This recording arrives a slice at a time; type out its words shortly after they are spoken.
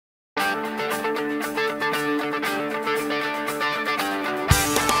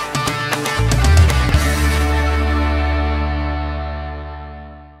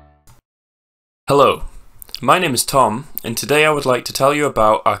Hello, my name is Tom, and today I would like to tell you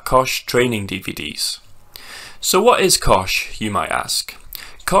about our COSHH training DVDs. So what is COSHH, you might ask?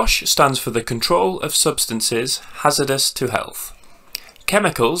 COSHH stands for the Control of Substances Hazardous to Health.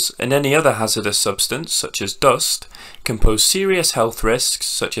 Chemicals and any other hazardous substance, such as dust, can pose serious health risks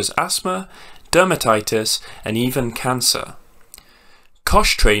such as asthma, dermatitis, and even cancer.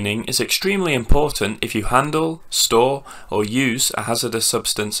 COSHH training is extremely important if you handle, store, or use a hazardous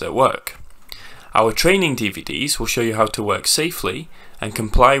substance at work. Our training DVDs will show you how to work safely and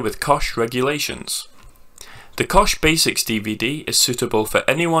comply with COSHH regulations. The COSHH Basics DVD is suitable for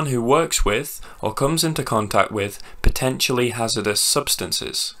anyone who works with or comes into contact with potentially hazardous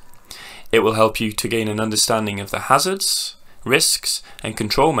substances. It will help you to gain an understanding of the hazards, risks, and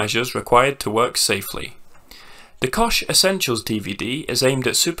control measures required to work safely. The COSHH Essentials DVD is aimed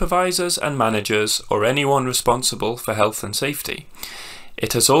at supervisors and managers or anyone responsible for health and safety.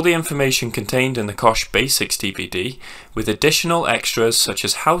 It has all the information contained in the COSHH Basics DVD, with additional extras such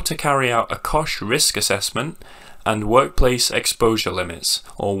as how to carry out a COSHH risk assessment and workplace exposure limits,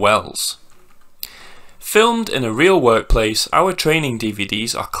 or WELLs. Filmed in a real workplace, our training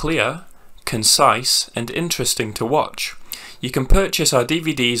DVDs are clear, concise, and interesting to watch. You can purchase our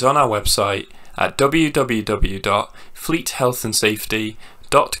DVDs on our website at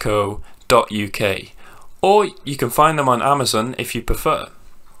www.fleethealthandsafety.co.uk, or you can find them on Amazon if you prefer.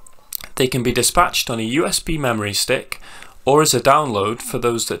 They can be dispatched on a USB memory stick or as a download for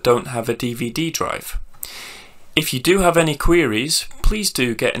those that don't have a DVD drive. If you do have any queries, please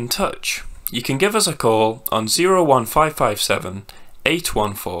do get in touch. You can give us a call on 01557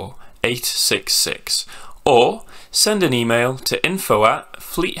 814 866 or send an email to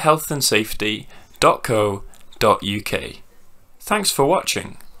info@fleethealthandsafety.co.uk. Thanks for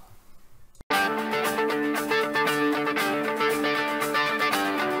watching.